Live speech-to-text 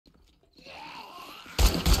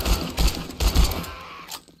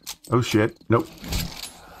Oh shit. Nope.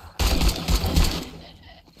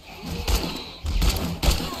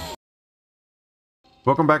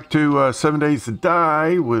 Welcome back to 7 Days to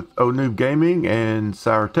Die with Newb Gaming and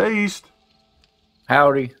Sour Taste.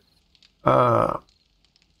 Howdy. I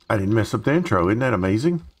didn't mess up the intro. Isn't that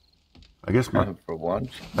amazing? I guess For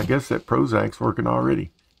once. I guess that Prozac's working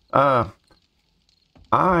already. I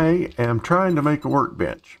am trying to make a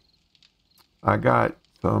workbench. I got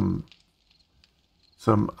some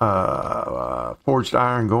forged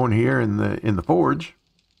iron going here in the forge.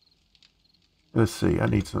 Let's see. I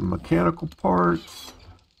need some mechanical parts.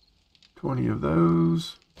 20 of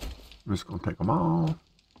those. I'm just gonna take them all.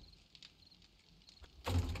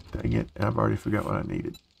 Dang it! I've already forgot what I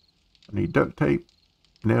needed. I need duct tape,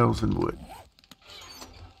 nails, and wood.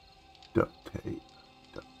 Duct tape,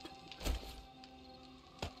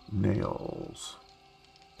 nails,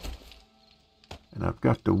 and I've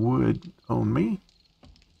got the wood on me.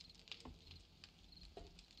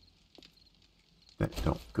 That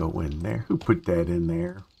don't go in there. Who put that in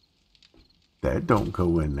there? That don't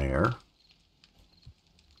go in there.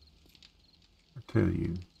 I tell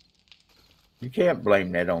you. You can't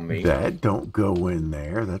blame that on me. That don't go in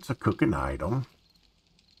there. That's a cooking item.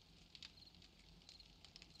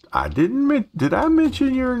 I didn't. Did I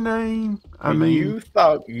mention your name? I mean, you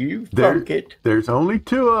thunk it. There's only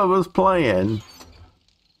two of us playing.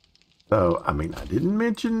 So, I mean, I didn't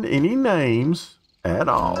mention any names at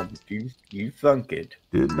all. No, you thunk it.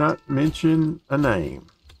 Did not mention a name.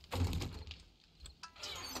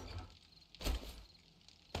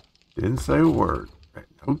 Didn't say a word. At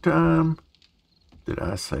no time did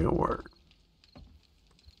I say a word.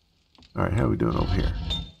 All right, how are we doing over here?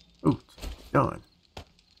 Oh, it's done.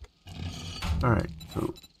 All right,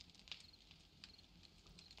 so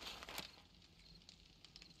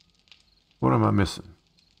what am I missing?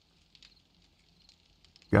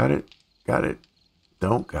 Got it? Got it.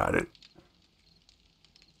 Don't got it.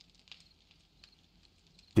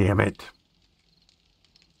 Damn it.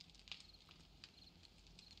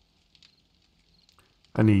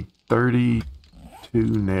 I need 32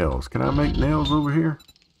 nails. Can I make nails over here?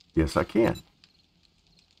 Yes, I can.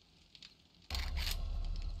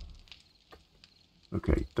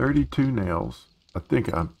 Okay, 32 nails. I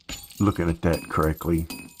think I'm looking at that correctly.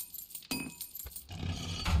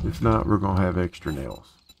 If not, we're going to have extra nails.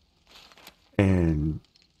 And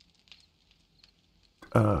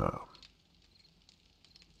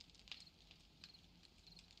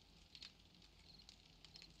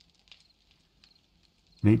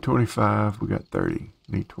need 25, we got 30.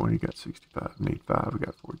 Need 20, got 65. Need 5, we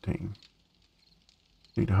got 14.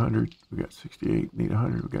 Need 100, we got 68. Need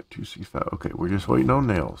 100, we got 265. Okay, we're just waiting on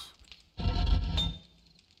nails.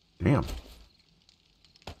 Damn.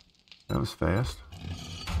 That was fast.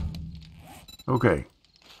 Okay.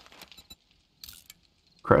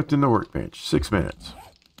 Crafting the workbench, 6 minutes.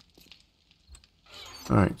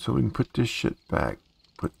 Alright, so we can put this shit back.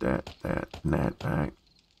 Put that, and that back.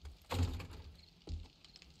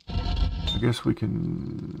 I guess we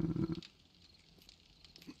can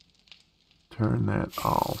turn that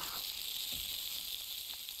off.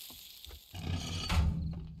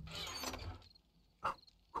 Oh,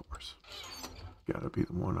 of course. Gotta be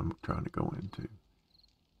the one I'm trying to go into.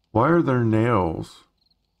 Why are there nails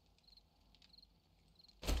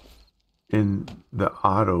in the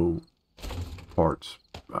auto parts?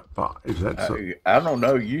 Is that so? I don't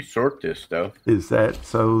know. You sort this stuff. Is that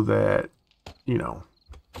so that, you know,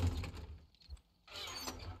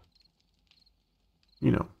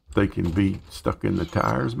 they can be stuck in the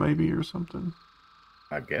tires maybe or something?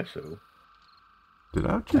 I guess so. Did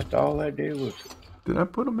I just? That's all I did was. Did I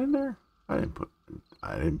put them in there? I didn't put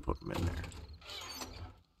them in there.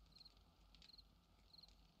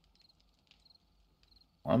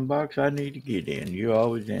 One box I need to get in. You're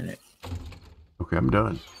always in it. Okay, I'm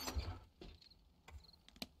done.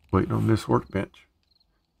 Waiting on this workbench.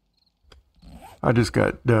 I just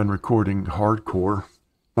got done recording hardcore.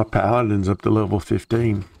 My paladin's up to level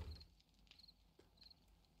 15.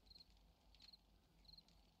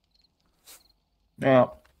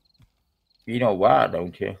 Now, you know why,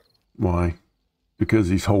 don't you? Why? Because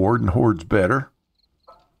he's horde and horde's better.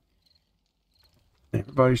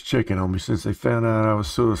 Everybody's checking on me since they found out I was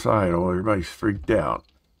suicidal. Everybody's freaked out.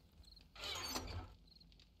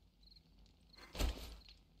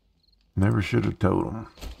 Never should have told them.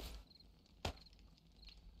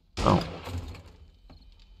 Oh.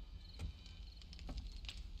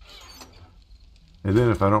 And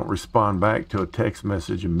then if I don't respond back to a text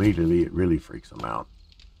message immediately, it really freaks them out.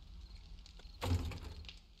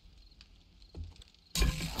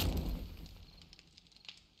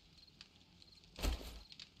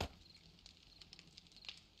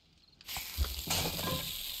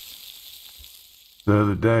 The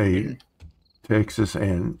other day, Texas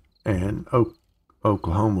and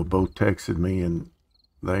Oklahoma both texted me and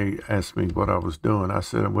they asked me what I was doing. I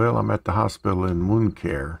said, well, I'm at the hospital in wound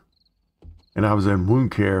care. And I was in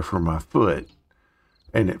wound care for my foot.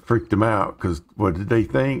 And it freaked them out because what did they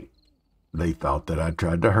think? They thought that I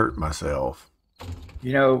tried to hurt myself.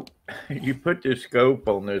 You know, you put this scope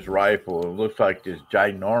on this rifle. It looks like this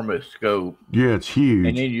ginormous scope. Yeah, it's huge.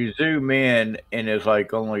 And then you zoom in, and it's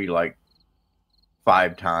like only like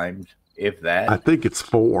 5 times, if that. I think it's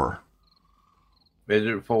 4. Is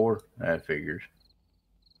it 4? That figures.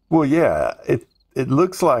 Well, yeah, it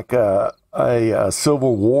looks like a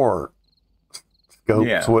Civil War scope.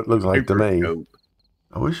 Yeah, That's what it looks like to me. scope.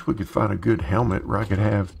 I wish we could find a good helmet where I could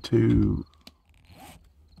have two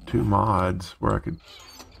mods where I could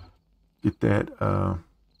get that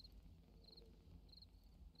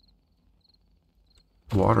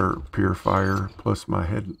water purifier plus my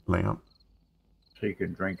headlamp. So you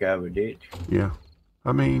can drink out of a ditch. Yeah.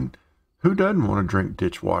 I mean, who doesn't want to drink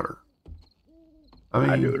ditch water?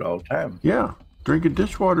 I do it all the time. Yeah. Drinking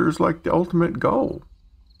ditch water is like the ultimate goal.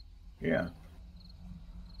 Yeah.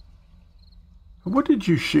 What did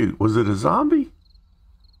you shoot? Was it a zombie?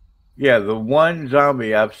 Yeah, the one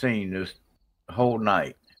zombie I've seen this whole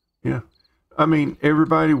night. Yeah. I mean,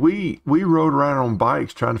 everybody, we rode around on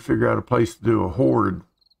bikes trying to figure out a place to do a horde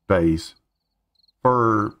base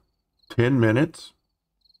for 10 minutes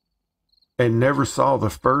and never saw the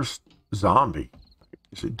first zombie.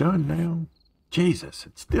 Is it done now? Jesus,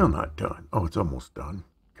 it's still not done. Oh, it's almost done.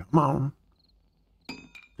 Come on.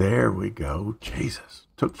 There we go. Jesus.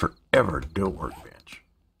 Took forever to do a workbench.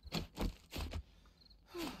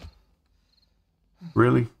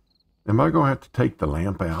 Really? Am I going to have to take the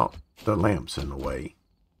lamp out? The lamp's in the way.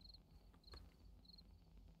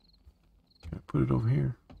 Can I put it over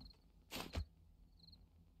here?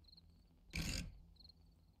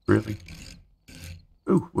 Really?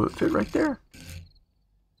 Ooh, will it fit right there?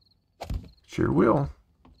 Sure will.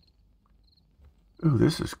 Ooh,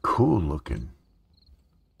 this is cool looking.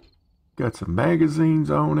 Got some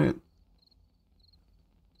magazines on it.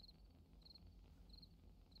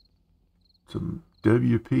 Some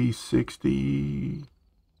WP-60.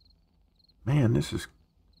 Man, this is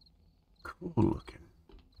cool looking.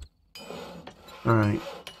 All right.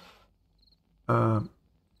 Damn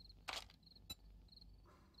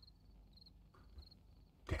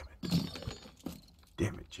it.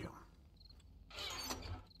 Damn it, Jim.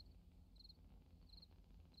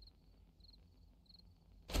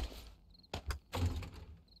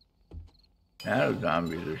 Now the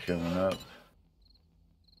zombies are showing up.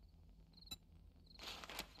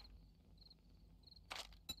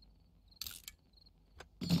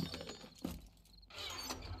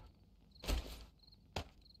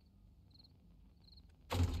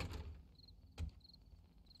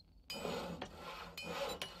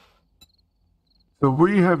 So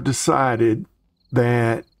we have decided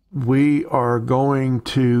that we are going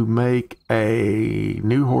to make a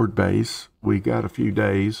new horde base. We got a few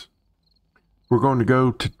days. We're going to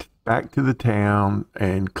go back to the town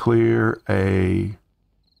and clear a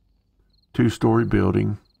 2-story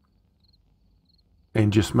building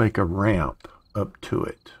and just make a ramp up to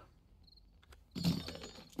it.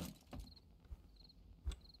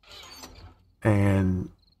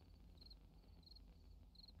 And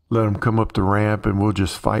let them come up the ramp and we'll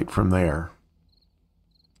just fight from there.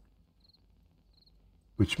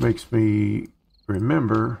 Which makes me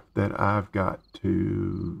remember that I've got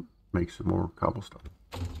to make some more cobblestone.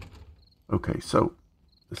 Okay, so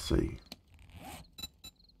let's see.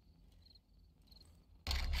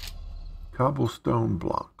 Cobblestone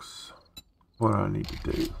blocks. What do I need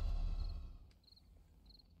to do?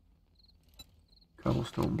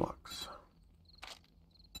 Cobblestone blocks.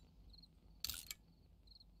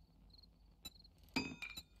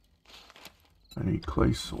 I need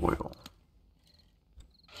clay soil.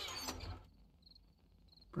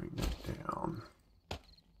 Bring that down.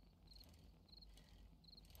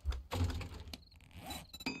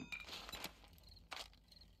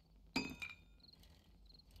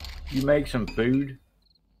 You make some food?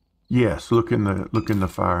 Yes, look in the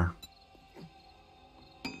fire.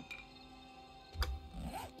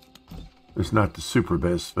 It's not the super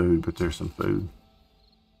best food, but there's some food.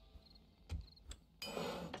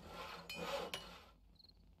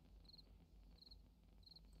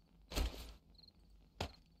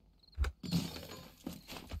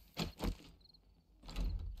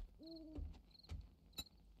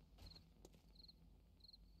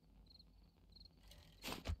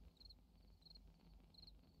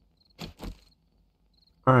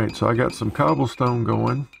 All right, so I got some cobblestone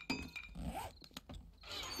going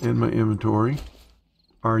in my inventory.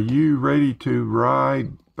 Are you ready to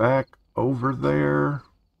ride back over there?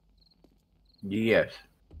 Yes.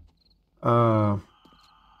 I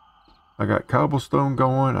got cobblestone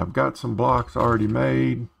going. I've got some blocks already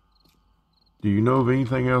made. Do you know of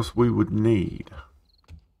anything else we would need?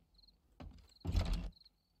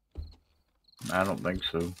 I don't think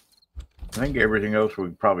so. I think everything else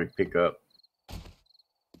we'd probably pick up.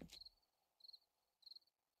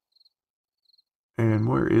 And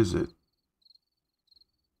where is it?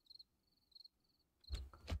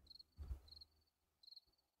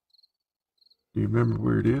 Do you remember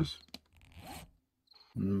where it is?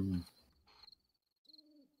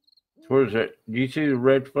 Where is it? Do you see the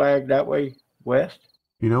red flag that way, west?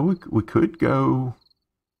 You know, we could go.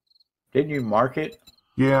 Didn't you mark it?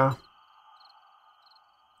 Yeah.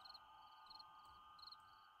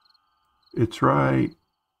 It's right.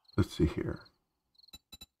 Let's see here.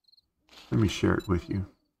 Let me share it with you.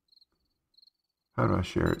 How do I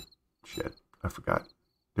share it? Shit, I forgot.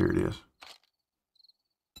 There it is.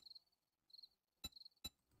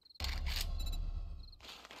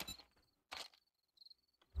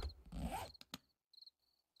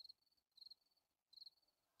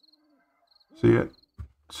 See it?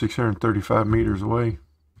 635 meters away.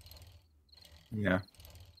 Yeah.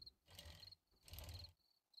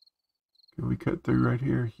 Can we cut through right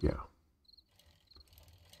here? Yeah.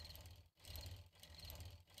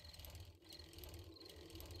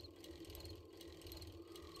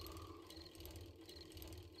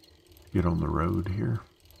 Get on the road here.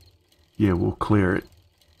 Yeah, we'll clear it.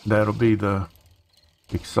 That'll be the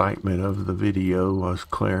excitement of the video, us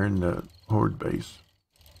clearing the horde base.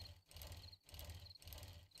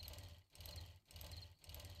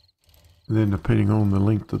 And then depending on the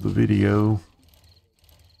length of the video,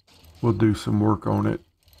 we'll do some work on it.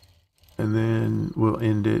 And then we'll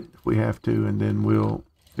end it if we have to, and then we'll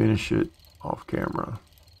finish it off camera.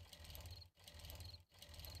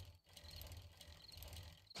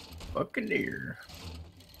 Buccaneer.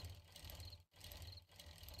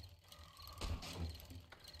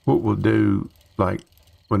 What we'll do, like,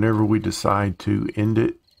 whenever we decide to end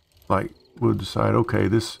it, like, we'll decide, okay,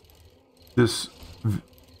 this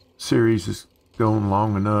series is going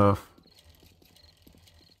long enough.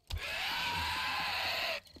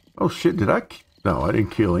 Oh shit, did I? No, I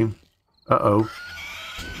didn't kill him. Uh-oh.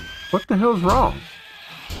 What the hell's wrong?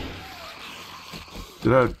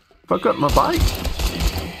 Did I fuck up my bike?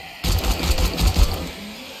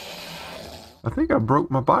 I think I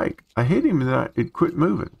broke my bike. I hit him and then it quit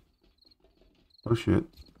moving. Oh shit.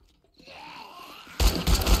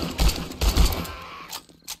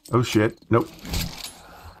 Oh shit. Nope.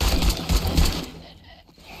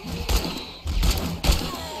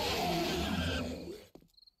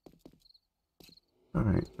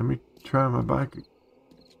 Alright, let me try my bike.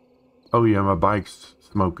 Oh yeah, my bike's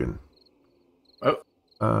smoking.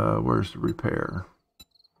 Oh. Where's the repair?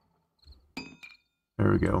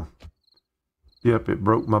 There we go. Yep, it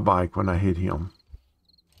broke my bike when I hit him.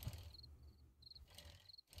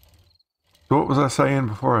 So what was I saying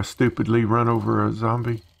before I stupidly run over a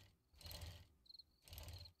zombie?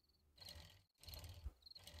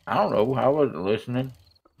 I don't know. I wasn't listening.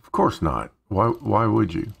 Of course not. Why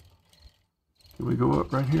would you? Can we go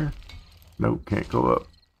up right here? Nope, can't go up.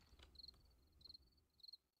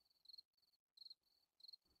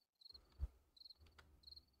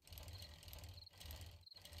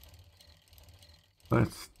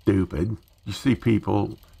 That's stupid. You see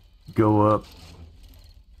people go up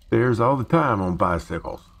stairs all the time on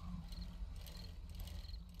bicycles.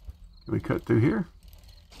 Can we cut through here?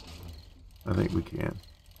 I think we can.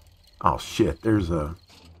 Oh shit, there's a...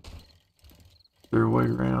 Is there a way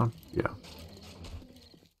around? Yeah.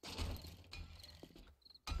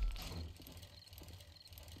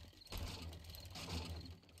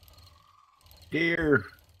 Deer.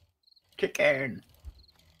 Chicken.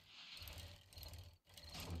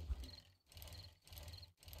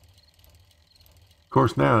 Of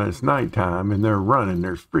course, now it's nighttime and they're running.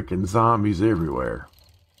 There's freaking zombies everywhere.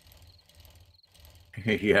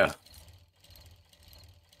 Yeah.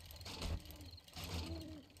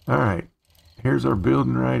 All right. Here's our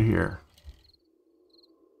building right here.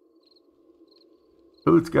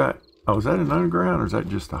 Oh, it's got... Oh, is that an underground or is that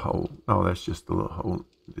just a hole? Oh, that's just a little hole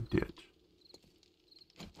in the ditch.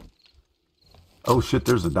 Oh, shit,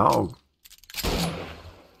 there's a dog.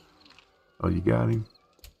 Oh, you got him?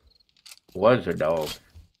 Was a dog.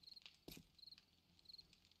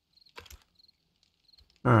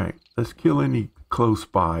 All right, let's kill any close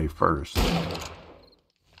by first.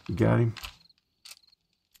 You got him?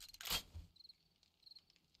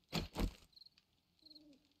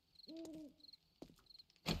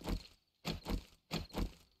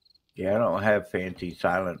 Yeah, I don't have fancy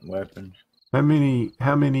silent weapons. How many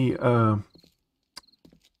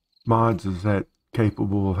mods is that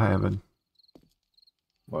capable of having?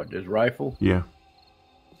 What, this rifle? Yeah.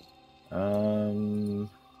 3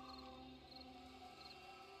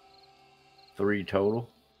 total.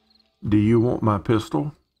 Do you want my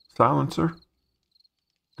pistol silencer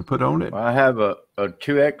to put on it? Well, I have a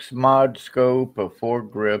 2x mod scope, a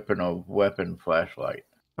foregrip, and a weapon flashlight.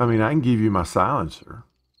 I mean, I can give you my silencer.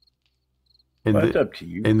 And Well, that's up to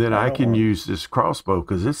you. And then I can use this crossbow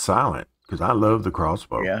because it's silent. Because I love the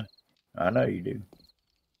crossbow. Yeah, I know you do.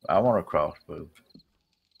 I want a crossbow.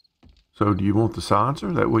 So do you want the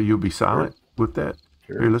silencer? That way you'll be silent with that.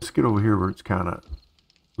 Sure. Here, let's get over here where it's kind of a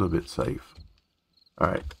little bit safe. All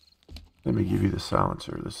right. Let me give you the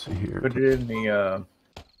silencer. Let's see here. Put it in the...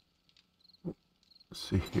 Let's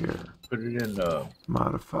see here. Put it in the...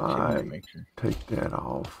 Modify. Take that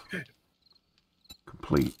off.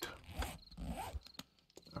 Complete.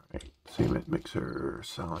 All right. Cement mixer,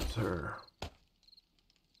 silencer.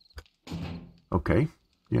 Okay.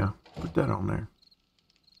 Yeah. Put that on there.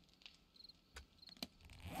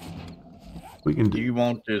 We can do you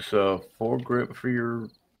want this foregrip for your...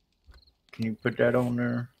 Can you put that on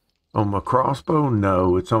there? On my crossbow?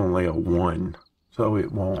 No, it's only a 1. So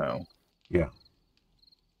it won't. No. Yeah.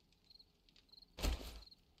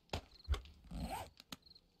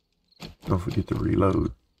 Don't forget to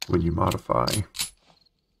reload when you modify.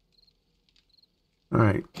 All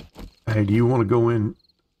right. Hey, do you want to go in,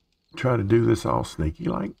 try to do this all sneaky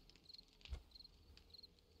like?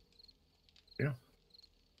 Yeah.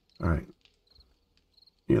 All right.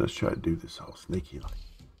 Yeah, let's try to do this all sneaky like.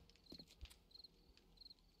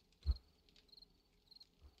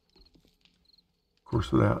 Of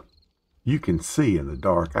course, without, you can see in the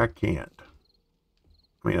dark. I can't.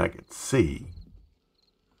 I mean, I can see.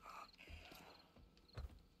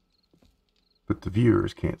 But the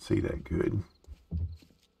viewers can't see that good.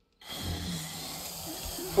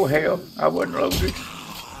 Well, hell, I wasn't loaded.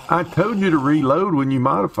 I told you to reload when you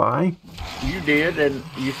modify. You did, and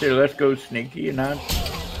you said, let's go sneaky, and I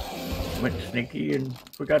went sneaky and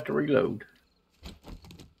forgot to reload.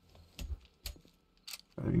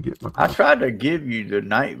 I didn't get my... I tried to give you the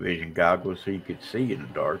night vision goggles so you could see in the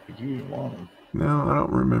dark, but you didn't want them. No, I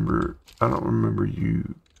don't remember. I don't remember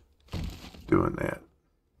you doing that.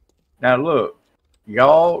 Now, look.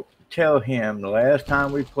 Y'all tell him the last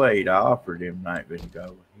time we played, I offered him night vision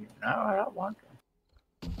goggles. No, I don't want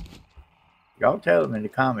them. Y'all tell him in the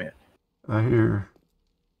comments. I hear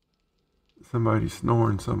somebody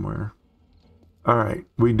snoring somewhere. All right,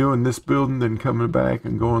 we doing this building, then coming back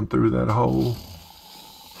and going through that hole.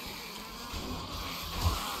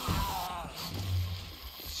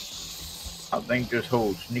 I think this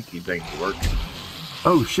whole sneaky thing's working.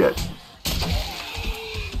 Oh shit.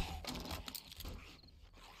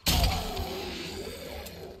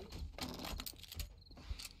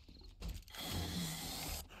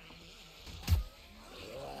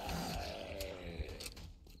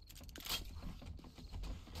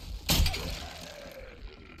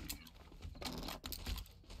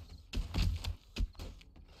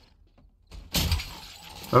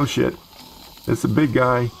 Oh shit. It's a big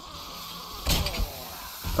guy.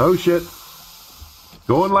 Oh shit.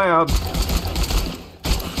 Going loud.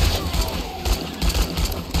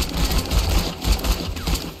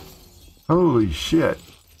 Holy shit.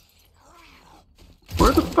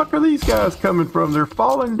 Where the fuck are these guys coming from? They're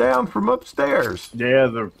falling down from upstairs. Yeah,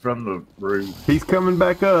 they're from the roof. He's coming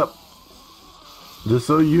back up. Just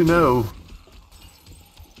so you know.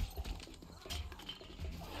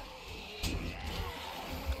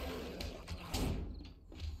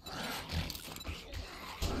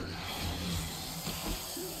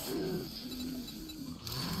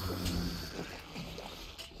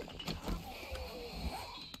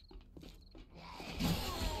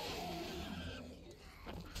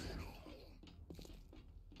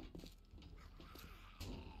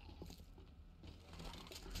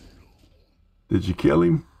 Did you kill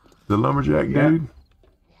him? The lumberjack dude?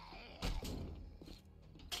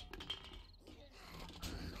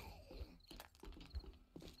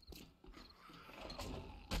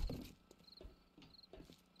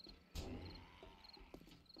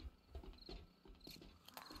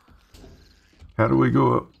 How do we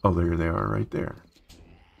go up? Oh, there they are right there.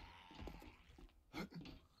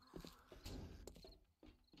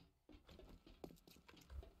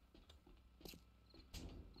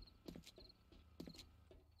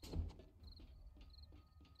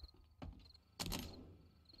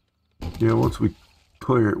 Yeah, once we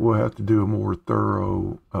clear it, we'll have to do a more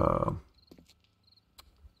thorough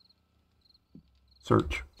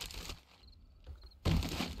search.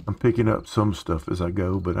 I'm picking up some stuff as I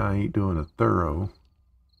go, but I ain't doing a thorough.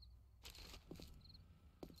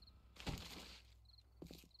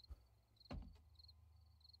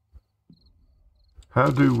 How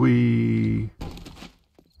do we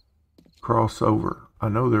cross over? I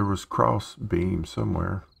know there was cross beam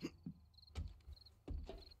somewhere.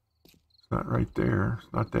 It's not right there.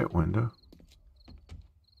 It's not that window.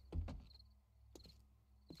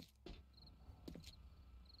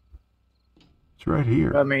 It's right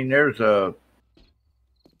here. I mean, there's a...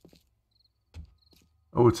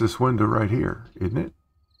 Oh, it's this window right here, isn't it?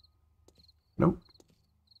 Nope.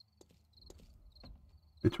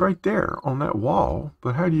 It's right there on that wall,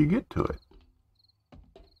 but how do you get to it?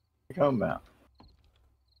 What are you talking about?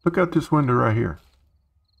 Look out this window right here.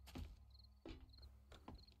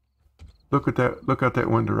 Look at that. Look out that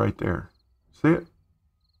window right there. See it?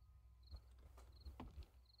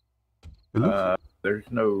 It looks. There's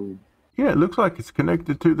no... Yeah, it looks like it's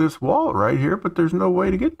connected to this wall right here, but there's no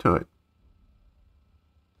way to get to it.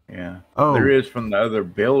 Yeah. Oh. There is from the other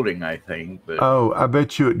building, I think. But... Oh, I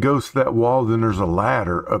bet you it goes to that wall, then there's a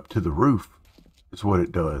ladder up to the roof. Is what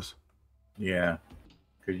it does. Yeah.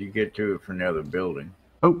 Because you get to it from the other building.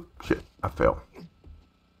 Oh, shit. I fell.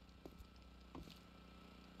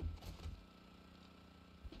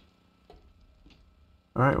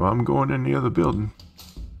 All right, well, I'm going in the other building.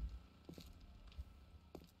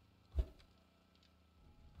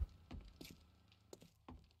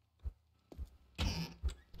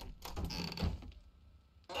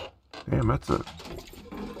 Damn, that's a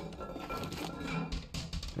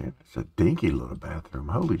dinky little bathroom.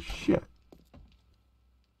 Holy shit.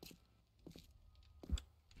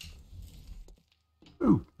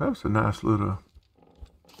 Ooh, that was a nice little...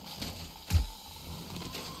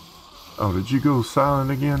 Oh, did you go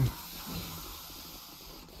silent again?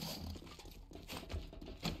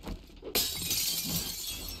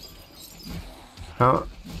 How?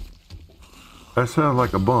 That sounds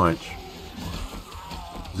like a bunch.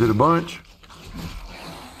 Is it a bunch?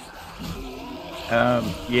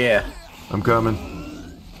 Yeah. I'm coming.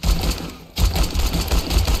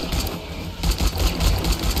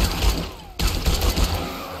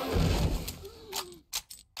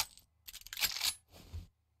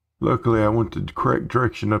 Luckily, I went the correct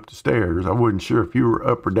direction up the stairs. I wasn't sure if you were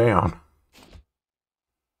up or down.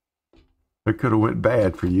 It could have went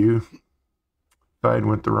bad for you if I had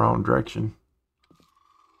went the wrong direction.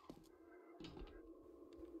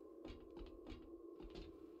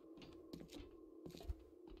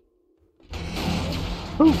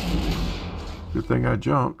 Oh, good thing I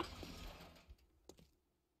jumped.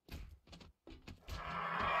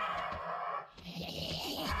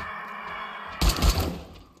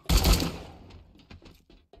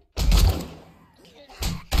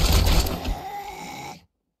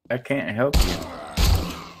 I can't help you.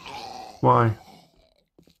 Why?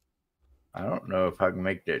 I don't know if I can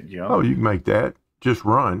make that jump. Oh, you can make that. Just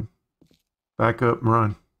run. Back up and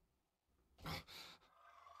run.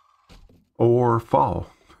 Or fall.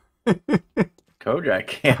 Told you I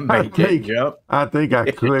can't make that jump. I think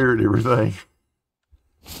I cleared everything.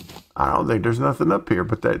 I don't think there's nothing up here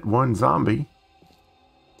but that one zombie.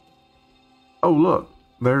 Oh, look.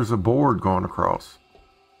 There's a board going across.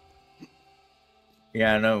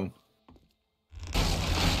 Yeah, I know.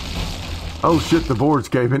 Oh, shit. The board's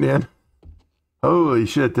caving in. Holy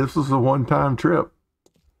shit. This was a one-time trip.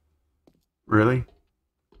 Really?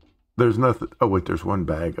 There's nothing. Oh, wait. There's one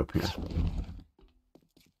bag up here.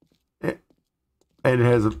 And it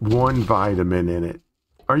has one vitamin in it.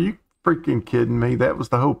 Are you freaking kidding me? That was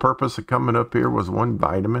the whole purpose of coming up here, was one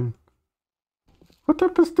vitamin? What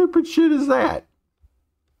type of stupid shit is that?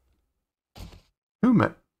 Who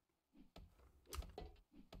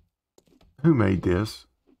made this?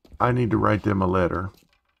 I need to write them a letter.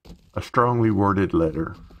 A strongly worded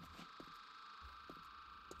letter.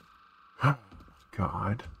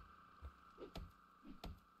 God.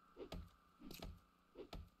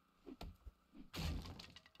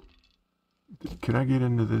 Can I get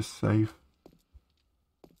into this safe?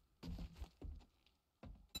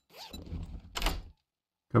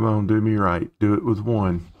 Come on, do me right. Do it with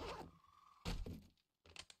one.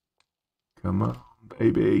 Come on,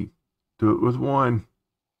 baby. Do it with one.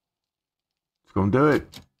 It's gonna do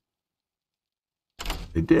it.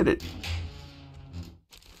 It did it.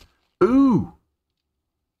 Ooh!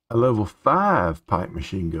 A level 5 pipe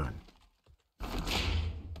machine gun.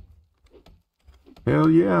 Hell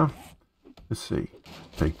yeah. Let's see.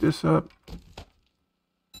 Take this up.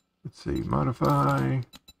 Let's see. Modify.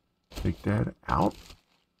 Take that out.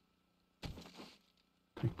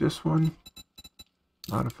 Take this one.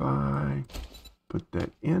 Modify. Put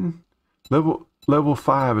that in. Level. Level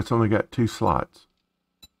 5, it's only got 2 slots.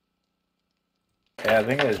 Yeah, I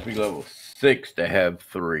think it has to be level 6 to have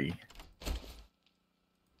 3.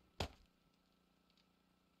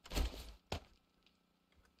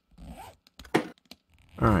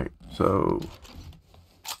 Alright, so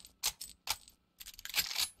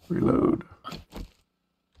reload.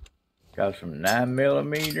 Got some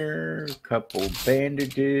 9mm, couple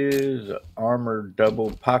bandages, armored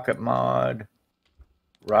double pocket mod,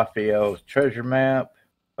 Raphael's treasure map,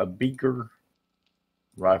 a beaker,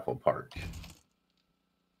 rifle parts.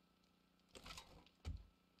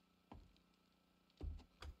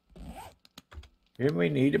 Did we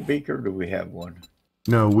need a beaker or do we have one?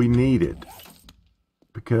 No, we need it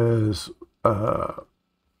because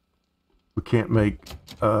we can't make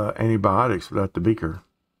antibiotics without the beaker.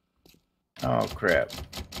 Oh, crap.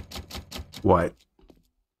 What?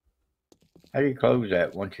 How do you close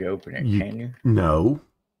that once you open it? Can you? No.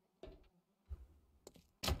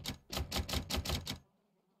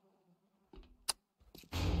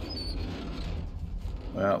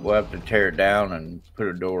 Well, we'll have to tear it down and put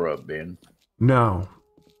a door up, Ben. No.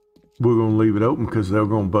 We're going to leave it open because they're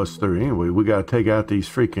going to bust through anyway. We got to take out these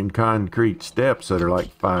freaking concrete steps that are like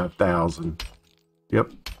 5,000.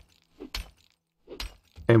 Yep.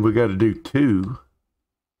 And we got to do 2.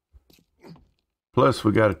 Plus,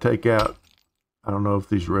 we got to take out, I don't know if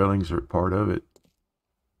these railings are part of it.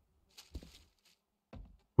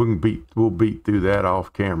 We'll beat through that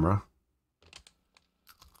off camera.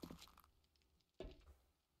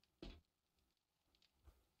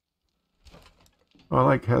 I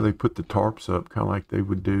like how they put the tarps up, kind of like they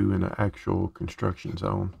would do in an actual construction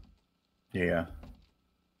zone. Yeah.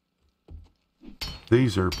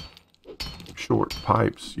 These are short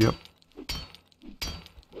pipes, yep.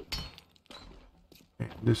 And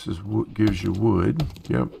this is what gives you wood,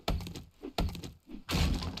 yep.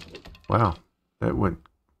 Wow, that went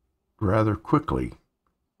rather quickly.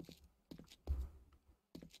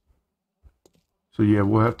 So yeah,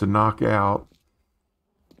 we'll have to knock out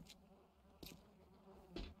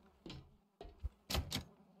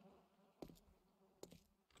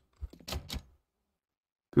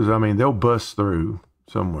because, I mean, they'll bust through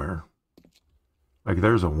somewhere. Like,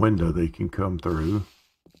 there's a window they can come through.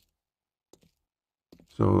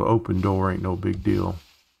 So the open door ain't no big deal.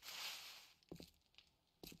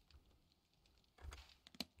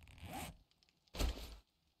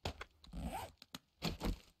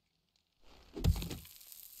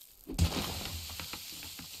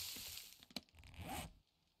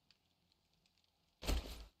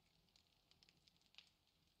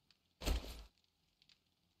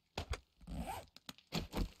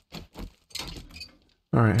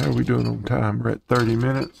 All right, how are we doing on time? We're at 30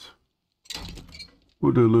 minutes.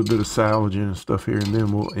 We'll do a little bit of salvaging and stuff here, and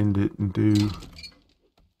then we'll end it and do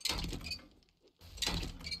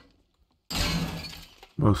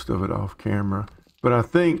most of it off camera. But I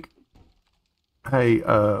think, hey,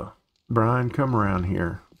 Brian, come around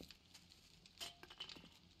here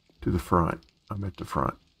to the front. I'm at the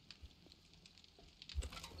front.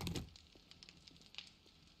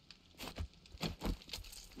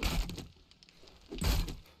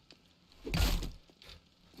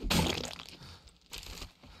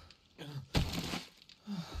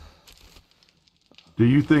 Do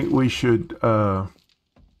you think we should, of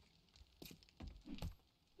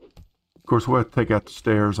course, we'll have to take out the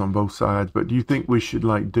stairs on both sides, but do you think we should,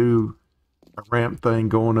 like, do a ramp thing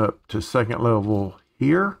going up to second level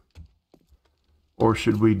here? Or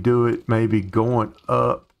should we do it maybe going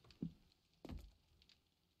up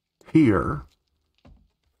here?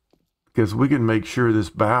 Because we can make sure this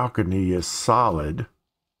balcony is solid.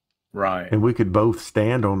 Right. And we could both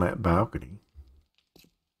stand on that balcony.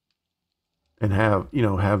 And have, you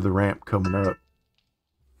know, have the ramp coming up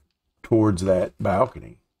towards that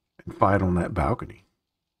balcony and fight on that balcony.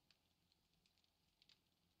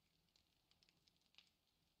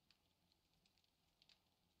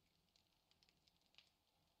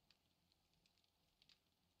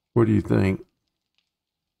 What do you think?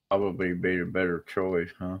 Probably be a better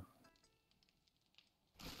choice, huh?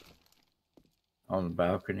 On the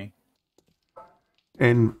balcony.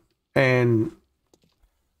 And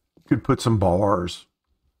could put some bars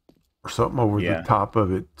or something over the top of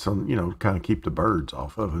it, some, you know, kind of keep the birds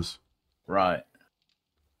off of us. Right.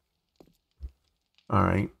 All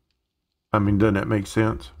right. I mean, doesn't that make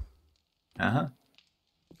sense? Uh-huh.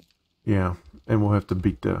 Yeah, and we'll have to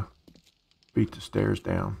beat the stairs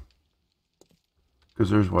down. Because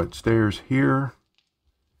there's what, stairs here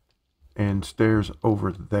and stairs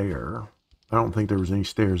over there. I don't think there was any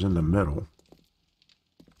stairs in the middle.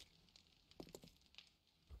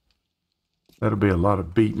 That'll be a lot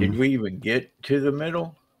of beating. Did we even get to the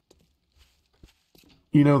middle?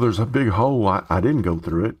 You know, there's a big hole. I didn't go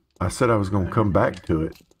through it. I said I was going to come back to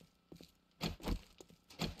it.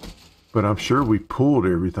 But I'm sure we pulled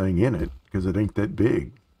everything in it because it ain't that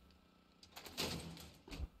big.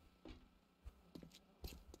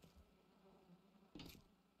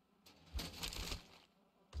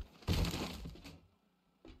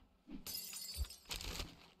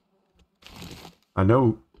 I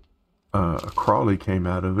know a crawly came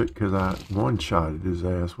out of it because I one-shotted his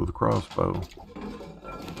ass with a crossbow.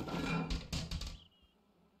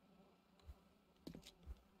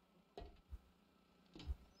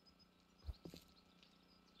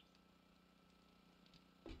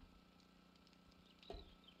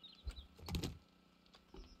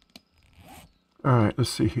 All right, let's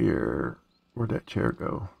see here. Where'd that chair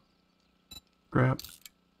go? Scrap.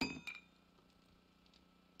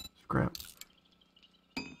 Scrap.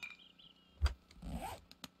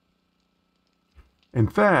 In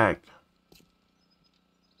fact,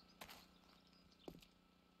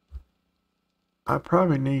 I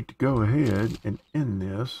probably need to go ahead and end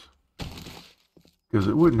this because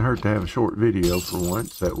it wouldn't hurt to have a short video for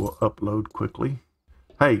once that will upload quickly.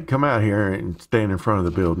 Hey, come out here and stand in front of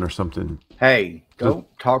the building or something. Hey, don't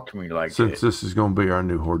talk to me like that. Since this is going to be our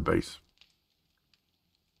new horde base.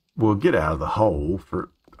 We'll get out of the hole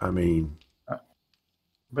for, I mean,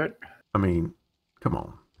 come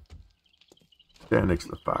on. Stand next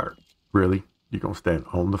to the fire. Really? You're going to stand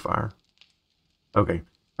on the fire? Okay.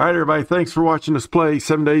 All right, everybody. Thanks for watching us play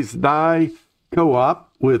 7 Days to Die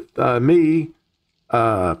co-op with me.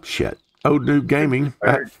 Old Newb Gaming.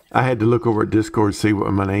 I had to look over at Discord to see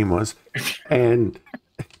what my name was. And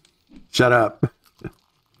shut up.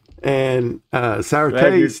 And Sour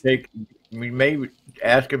Taste. Maybe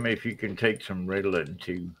ask him if you can take some Ritalin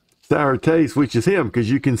too. Sour Taste, which is him,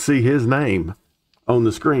 because you can see his name on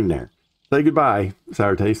the screen there. Say goodbye,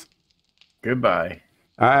 Sour Taste. Goodbye.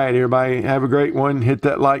 All right, everybody. Have a great one. Hit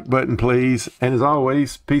that like button, please. And as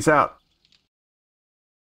always, peace out.